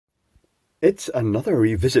It's another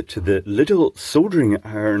revisit to the LIDL soldering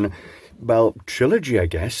iron, well, trilogy, I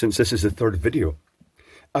guess, since this is the third video.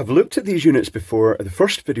 I've looked at these units before. The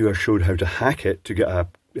first video I showed how to hack it to get a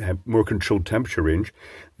more controlled temperature range.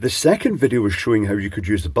 The second video was showing how you could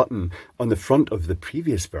use the button on the front of the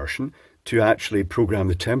previous version to actually program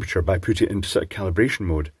the temperature by putting it into sort of calibration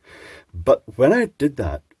mode. But when I did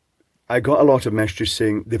that, I got a lot of messages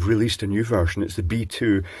saying they've released a new version. It's the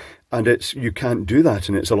B2, and you can't do that,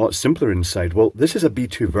 and it's a lot simpler inside. Well, this is a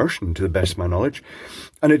B2 version, to the best of my knowledge,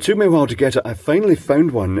 and it took me a while to get it. I finally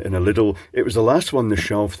found one in a LIDL. It was the last one on the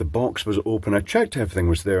shelf. The box was open. I checked everything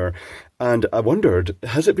was there, and I wondered,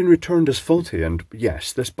 has it been returned as faulty? And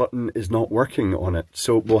yes, this button is not working on it,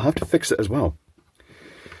 so we'll have to fix it as well.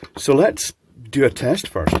 So let's do a test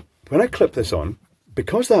first. When I clip this on,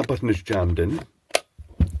 because that button is jammed in,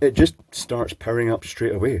 it just starts powering up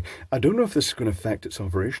straight away. I don't know if this is going to affect its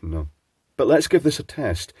operation though. But let's give this a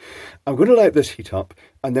test. I'm going to let this heat up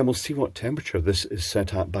and then we'll see what temperature this is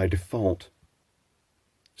set at by default.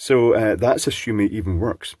 So that's assuming it even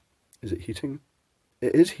works. Is it heating?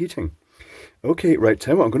 It is heating. Okay, right,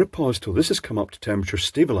 tell you what, I'm going to pause till this has come up to temperature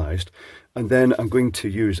stabilized, and then I'm going to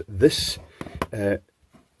use this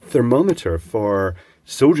thermometer for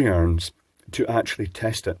soldering irons to actually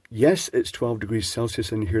test it. Yes, it's 12 degrees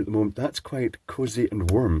Celsius in here at the moment. That's quite cozy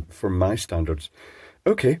and warm for my standards.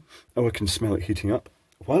 Okay, oh, I can smell it heating up.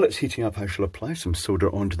 While it's heating up, I shall apply some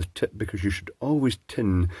solder onto the tip, because you should always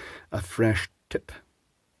tin a fresh tip.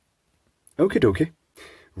 Okie dokie.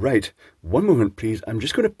 Right, one moment please. I'm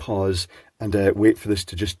just going to pause and wait for this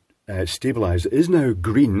to just stabilize. It is now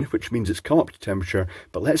green, which means it's come up to temperature,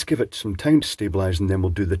 but let's give it some time to stabilize and then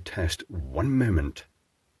we'll do the test. One moment.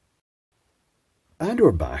 And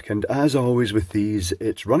we're back, and as always with these,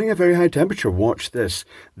 it's running a very high temperature. Watch this.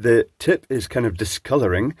 The tip is kind of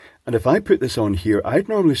discolouring, and if I put this on here, I'd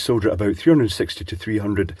normally solder at about 360 to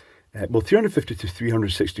 300, 350 to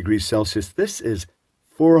 360 degrees Celsius. This is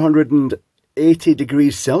 480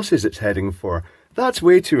 degrees Celsius it's heading for. That's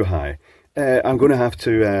way too high. I'm going to have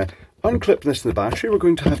to unclip this in the battery. We're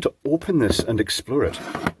going to have to open this and explore it.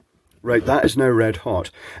 Right, that is now red hot.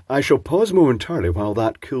 I shall pause momentarily while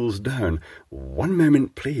that cools down. One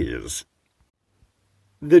moment, please.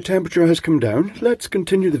 The temperature has come down. Let's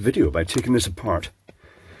continue the video by taking this apart.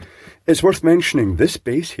 It's worth mentioning this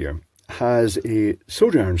base here has a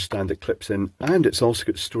soldering iron stand that clips in, and it's also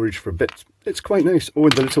got storage for bits. It's quite nice. Oh,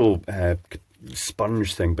 and the little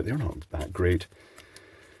sponge thing, but they're not that great.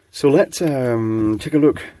 So let's take a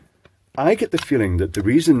look. I get the feeling that the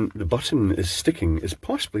reason the button is sticking is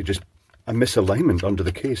possibly just a misalignment under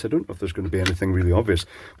the case. I don't know if there's going to be anything really obvious.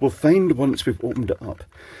 We'll find once we've opened it up.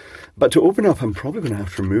 But to open up, I'm probably going to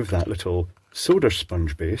have to remove that little solder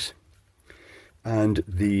sponge base. And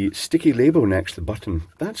the sticky label next to the button,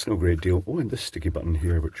 that's no great deal. Oh, and this sticky button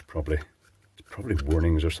here, which it's probably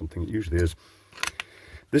warnings or something. It usually is.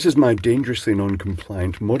 This is my dangerously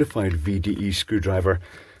non-compliant modified VDE screwdriver,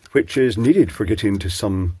 which is needed for getting into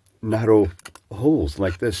some narrow holes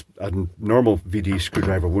like this. A normal VD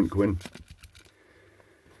screwdriver won't go in.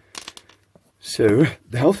 So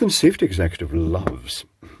the health and safety executive loves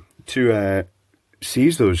to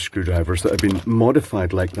seize those screwdrivers that have been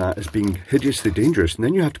modified like that as being hideously dangerous, and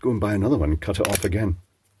then you have to go and buy another one and cut it off again.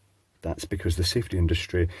 That's because the safety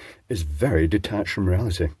industry is very detached from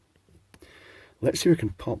reality. Let's see if we can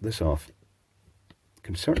pop this off. We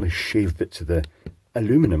can certainly shave bits of the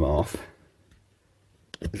aluminum off.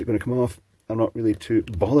 Is it going to come off? I'm not really too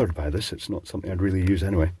bothered by this. It's not something I'd really use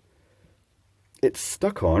anyway. It's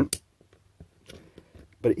stuck on.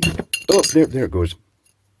 But oh, there it goes.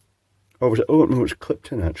 Or was it? Oh no, it's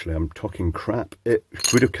clipped in actually. I'm talking crap. It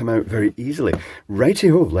would have come out very easily.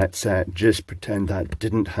 Righty-ho, let's just pretend that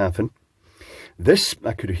didn't happen. This,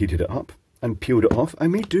 I could have heated it up and peeled it off. I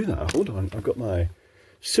may do that. Hold on, I've got my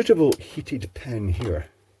suitable heated pen here.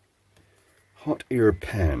 Hot air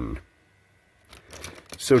pen.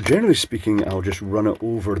 So generally speaking, I'll just run it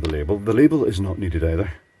over the label. The label is not needed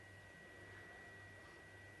either.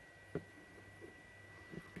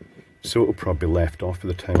 So it'll probably be left off by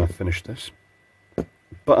the time I finish this.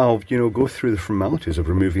 But I'll, go through the formalities of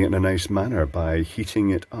removing it in a nice manner by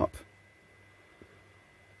heating it up.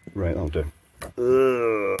 Right, I'll do.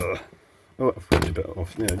 Ugh. Oh, I've ripped a bit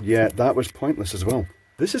off there. Yeah, that was pointless as well.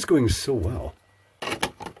 This is going so well.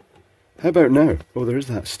 How about now? Oh, there is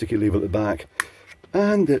that sticky label at the back.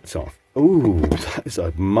 And it's off. Oh, that is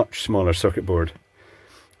a much smaller circuit board.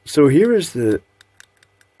 So here is the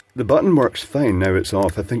button works fine. Now it's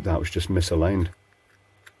off. I think that was just misaligned.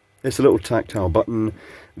 It's a little tactile button.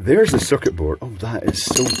 There's the circuit board. Oh, that is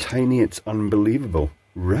so tiny, it's unbelievable.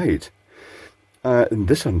 Right. And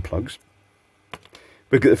this unplugs.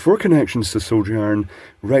 We've got the 4 connections to the soldering iron.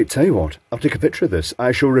 Right, tell you what, I'll take a picture of this.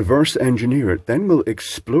 I shall reverse engineer it, then we'll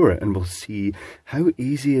explore it and we'll see how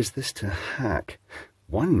easy is this to hack.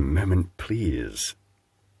 One moment, please.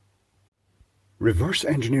 Reverse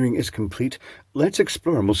engineering is complete. Let's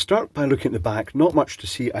explore, and we'll start by looking at the back. Not much to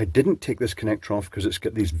see. I didn't take this connector off because it's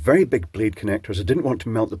got these very big blade connectors. I didn't want to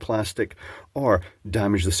melt the plastic or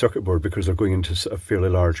damage the circuit board because they're going into sort of fairly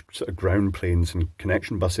large sort of ground planes and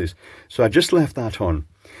connection buses. So I just left that on.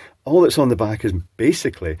 All that's on the back is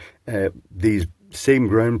basically these same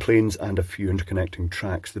ground planes and a few interconnecting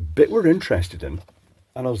tracks. The bit we're interested in,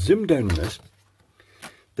 and I'll zoom down on this,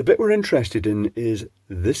 the bit we're interested in is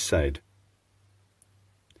this side.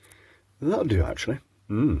 That'll do, actually.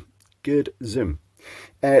 Good zoom.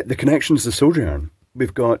 The connections to the soldering iron.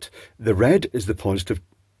 We've got the red is the positive,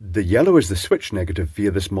 the yellow is the switch negative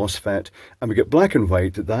via this MOSFET, and we get black and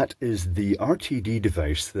white. That is the RTD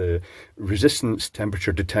device, the resistance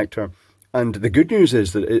temperature detector. And the good news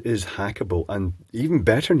is that it is hackable, and even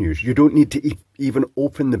better news, you don't need to even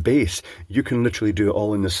open the base. You can literally do it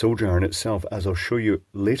all in the soldering iron itself, as I'll show you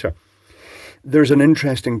later. There's an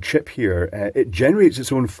interesting chip here. It generates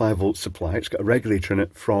its own 5-volt supply. It's got a regulator in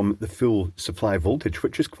it from the full supply voltage,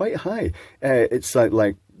 which is quite high. It's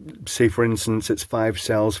like, say for instance, it's 5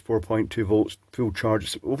 cells, 4.2 volts, full charge,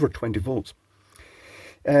 it's over 20 volts.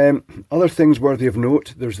 Other things worthy of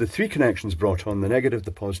note, there's the 3 connections brought on, the negative,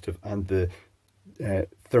 the positive, and the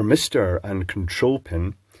thermistor and control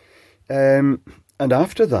pin. And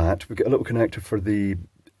after that, we've got a little connector for the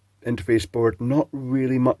interface board. Not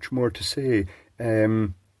really much more to say.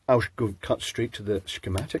 I'll go cut straight to the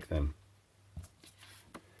schematic then,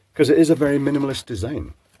 because it is a very minimalist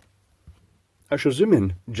design. I shall zoom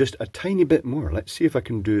in just a tiny bit more. Let's see if I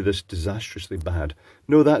can do this disastrously bad.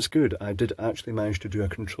 No, that's good. I did actually manage to do a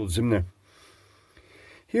controlled zoom there.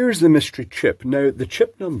 Here's the mystery chip. Now, the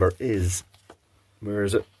chip number is, where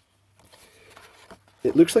is it?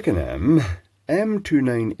 It looks like an M.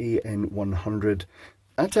 M29AN100.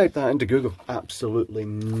 I typed that into Google. Absolutely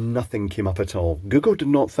nothing came up at all. Google did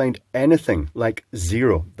not find anything, like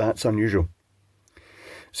 0. That's unusual.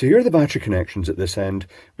 So here are the battery connections at this end.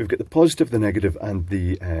 We've got the positive, the negative, and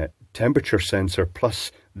the temperature sensor,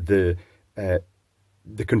 plus the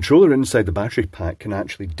controller inside the battery pack can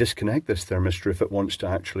actually disconnect this thermistor if it wants to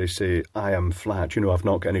actually say, I am flat, you know, I've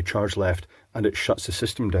not got any charge left, and it shuts the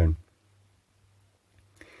system down.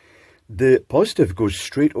 The positive goes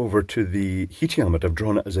straight over to the heating element. I've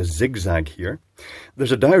drawn it as a zigzag here.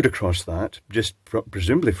 There's a diode across that, just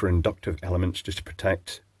presumably for inductive elements, just to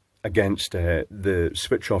protect against the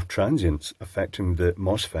switch-off transients affecting the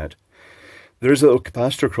MOSFET. There is a little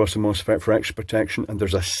capacitor across the MOSFET for extra protection, and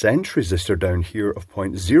there's a sense resistor down here of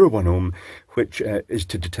 0.01 ohm, which is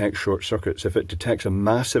to detect short circuits. If it detects a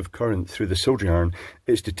massive current through the soldering iron,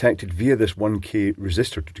 it's detected via this 1K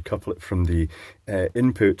resistor to decouple it from the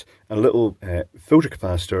input, a little filter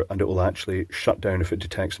capacitor, and it will actually shut down if it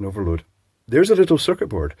detects an overload. There's a little circuit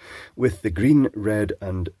board with the green, red,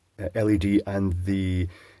 and LED, and the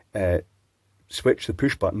switch, the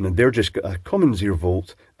push button, and they're just got a common 0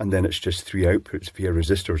 volt, and then it's just 3 outputs via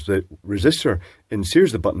resistors. The resistor in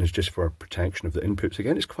series, the button is just for protection of the inputs.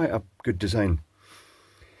 Again, it's quite a good design.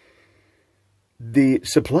 The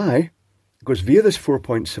supply goes via this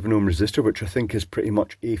 4.7 ohm resistor, which I think is pretty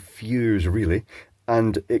much a fuse really,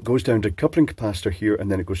 and it goes down to a coupling capacitor here, and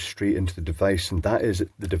then it goes straight into the device, and that is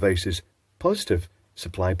the device's positive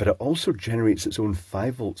supply, but it also generates its own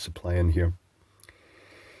 5 volt supply in here.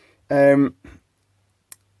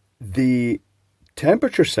 The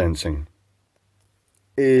temperature sensing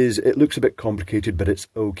is, it looks a bit complicated, but it's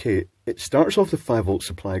okay. It starts off the 5 volt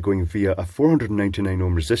supply going via a 499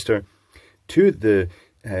 ohm resistor to the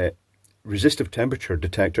resistive temperature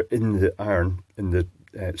detector in the iron, in the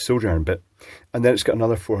soldering iron bit, and then it's got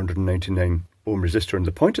another 499 ohm resistor. And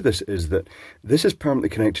the point of this is that this is permanently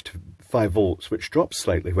connected to 5 volts, which drops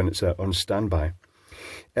slightly when it's on standby.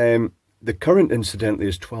 The current, incidentally,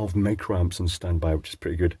 is 12 microamps on standby, which is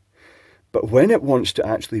pretty good. But when it wants to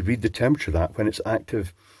actually read the temperature of that, when it's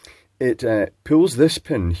active, it pulls this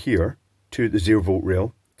pin here to the 0 volt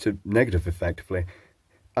rail, to negative effectively,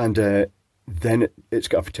 and then it's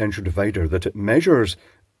got a potential divider that it measures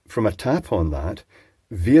from a tap on that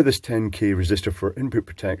via this 10K resistor for input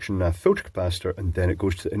protection, a filter capacitor, and then it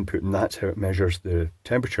goes to the input, and that's how it measures the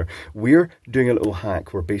temperature. We're doing a little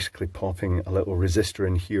hack. We're basically popping a little resistor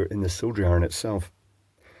in here in the soldering iron itself.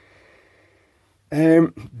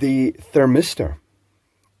 The thermistor,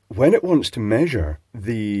 when it wants to measure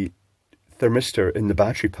the thermistor in the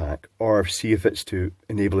battery pack, or see if it's to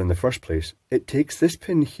enable in the first place, it takes this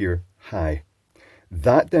pin here high.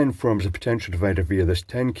 That then forms a potential divider via this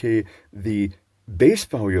 10K, the base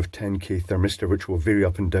value of 10K thermistor, which will vary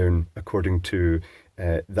up and down according to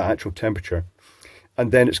the actual temperature.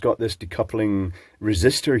 And then it's got this decoupling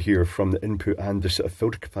resistor here from the input and the sort of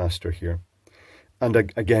filter capacitor here. And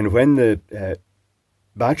again, when the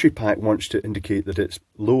battery pack wants to indicate that it's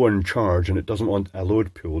low on charge and it doesn't want a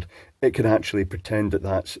load pulled, it can actually pretend that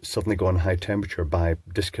that's suddenly gone high temperature by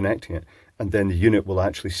disconnecting it. And then the unit will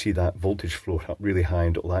actually see that voltage float up really high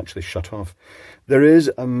and it will actually shut off. There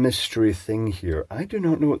is a mystery thing here. I do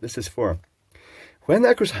not know what this is for. When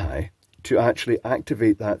that goes high, to actually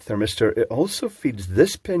activate that thermistor, it also feeds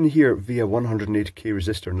this pin here via 180k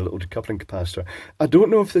resistor and a little decoupling capacitor. I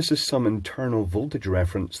don't know if this is some internal voltage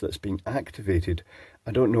reference that's being activated.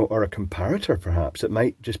 I don't know, or a comparator perhaps. It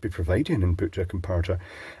might just be providing an input to a comparator.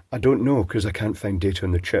 I don't know because I can't find data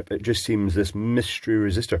on the chip. It just seems this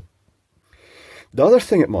mystery resistor. The other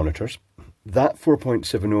thing it monitors, that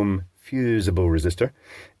 4.7 ohm fusible resistor,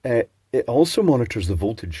 it also monitors the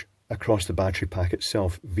voltage across the battery pack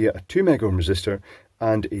itself via a 2 mega ohm resistor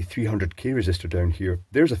and a 300k resistor down here.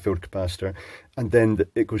 There's a field capacitor, and then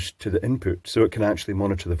it goes to the input, so it can actually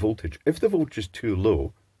monitor the voltage. If the voltage is too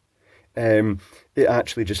low, it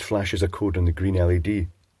actually just flashes a code on the green LED.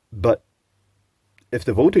 But if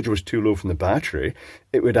the voltage was too low from the battery,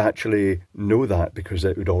 it would actually know that because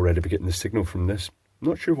it would already be getting the signal from this.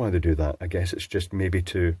 Not sure why they do that. I guess it's just maybe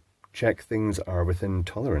to check things are within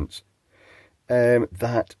tolerance.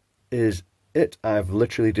 That is it. I've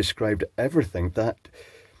literally described everything. That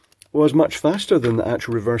was much faster than the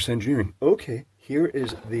actual reverse engineering. Okay, here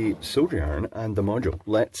is the soldering iron and the module.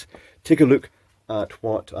 Let's take a look at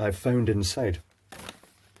what I've found inside.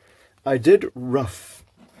 I did rough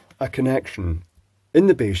a connection in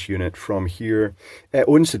the base unit from here.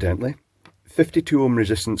 Incidentally, 52 ohm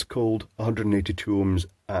resistance cold, 182 ohms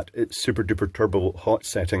at its super duper turbo hot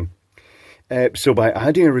setting. So by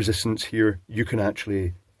adding a resistance here, you can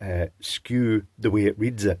actually skew the way it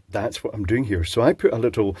reads it. That's what I'm doing here. So I put a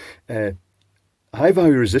little high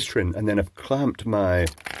value resistor in, and then I've clamped my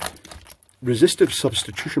resistive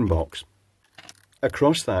substitution box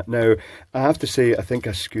across that. Now, I have to say, I think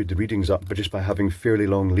I skewed the readings up, but just by having fairly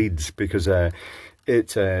long leads, because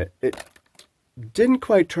it didn't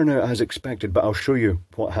quite turn out as expected, but I'll show you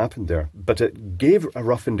what happened there. But it gave a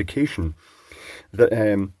rough indication that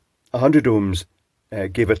 100 ohms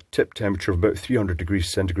gave a tip temperature of about 300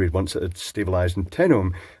 degrees centigrade once it had stabilized, and 10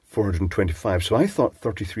 ohm 425. So I thought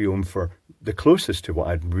 33 ohm for the closest to what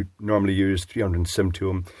I'd normally use, 370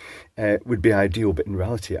 ohm, would be ideal, but in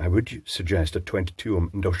reality I would suggest a 22 ohm,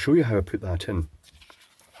 and I'll show you how I put that in.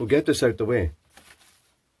 We'll get this out the way.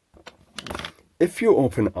 If you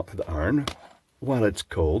open up the iron while it's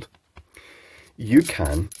cold, you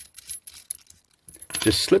can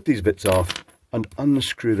just slip these bits off and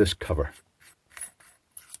unscrew this cover.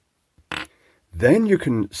 Then you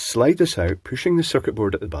can slide this out, pushing the circuit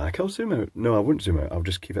board at the back. I'll zoom out. No, I won't zoom out. I'll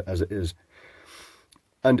just keep it as it is.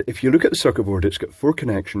 And if you look at the circuit board, it's got 4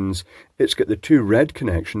 connections. It's got the 2 red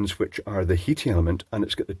connections, which are the heating element, and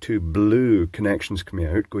it's got the 2 blue connections coming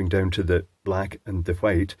out, going down to the black and the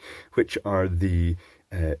white, which are the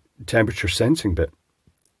temperature sensing bit.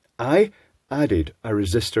 I added a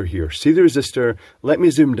resistor here. See the resistor? Let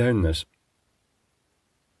me zoom down this,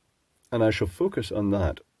 and I shall focus on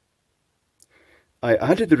that. I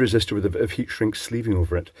added the resistor with a bit of heat shrink sleeving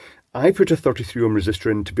over it. I put a 33 ohm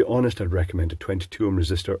resistor in. To be honest, I'd recommend a 22 ohm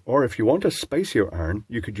resistor, or if you want a spicier iron,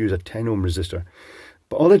 you could use a 10 ohm resistor.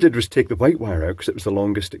 But all I did was take the white wire out because it was the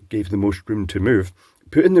longest, it gave the most room to move,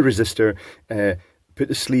 put in the resistor, put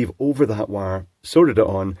the sleeve over that wire, soldered it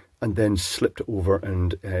on, and then slipped it over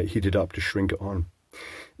and heated up to shrink it on.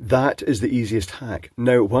 That is the easiest hack.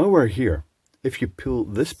 Now, while we're here, if you pull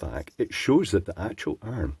this back, it shows that the actual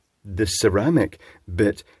iron, the ceramic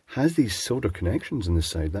bit, has these solder connections on the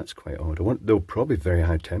side. That's quite odd. They'll probably very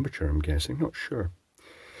high temperature, I'm guessing, not sure.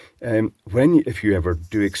 If you ever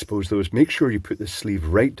do expose those, make sure you put the sleeve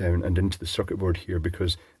right down and into the circuit board here,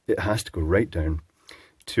 because it has to go right down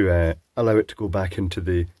to allow it to go back into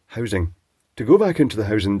the housing. To go back into the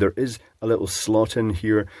housing, there is a little slot in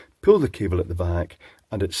here. Pull the cable at the back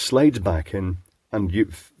and it slides back in, and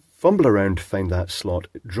you fumble around to find that slot.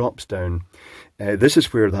 It drops down. This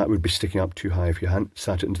is where that would be sticking up too high if you hadn't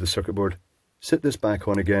sat it into the circuit board. Sit this back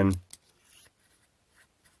on again.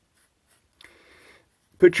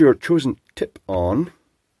 Put your chosen tip on,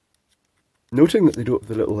 noting that they don't have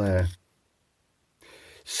the little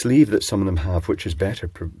sleeve that some of them have, which is better,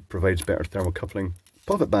 provides better thermal coupling.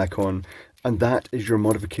 Pop it back on, and that is your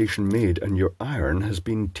modification made, and your iron has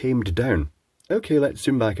been tamed down. Okay, let's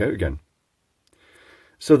zoom back out again.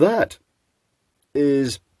 So that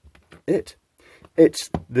is it. It's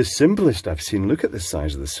the simplest I've seen. Look at the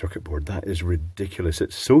size of the circuit board. That is ridiculous.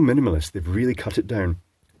 It's so minimalist. They've really cut it down.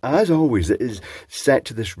 As always, it is set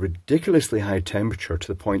to this ridiculously high temperature to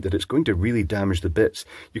the point that it's going to really damage the bits.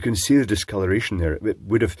 You can see the discoloration there. It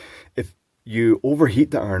would have, if you overheat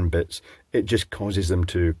the iron bits, it just causes them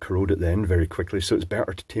to corrode at the end very quickly, so it's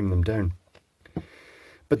better to tame them down.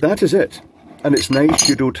 But that is it. And it's nice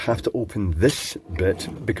you don't have to open this bit,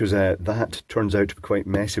 because that turns out to be quite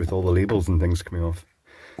messy with all the labels and things coming off.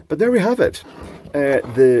 But there we have it.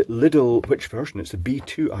 The LIDL, which version? It's the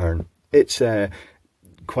B2 iron. It's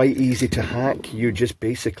quite easy to hack. You just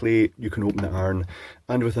basically, you can open the iron,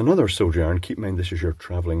 and with another soldering iron, keep in mind this is your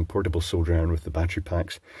travelling portable soldering iron with the battery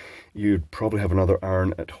packs, you'd probably have another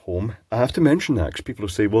iron at home. I have to mention that because people will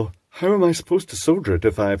say, well, how am I supposed to solder it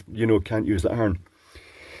if I, can't use the iron?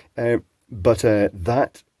 Now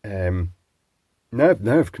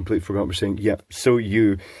I've completely forgotten what we're saying. Yeah, so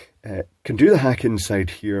you can do the hack inside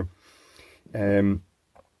here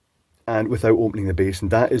and without opening the base,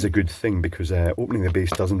 and that is a good thing because opening the base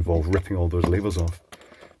does involve ripping all those labels off.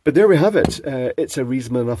 But there we have it. It's a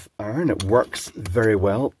reasonable enough iron. It works very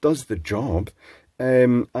well, does the job,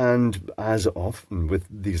 and as often with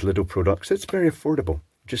these little products, it's very affordable.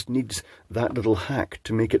 Just needs that little hack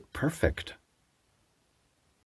to make it perfect.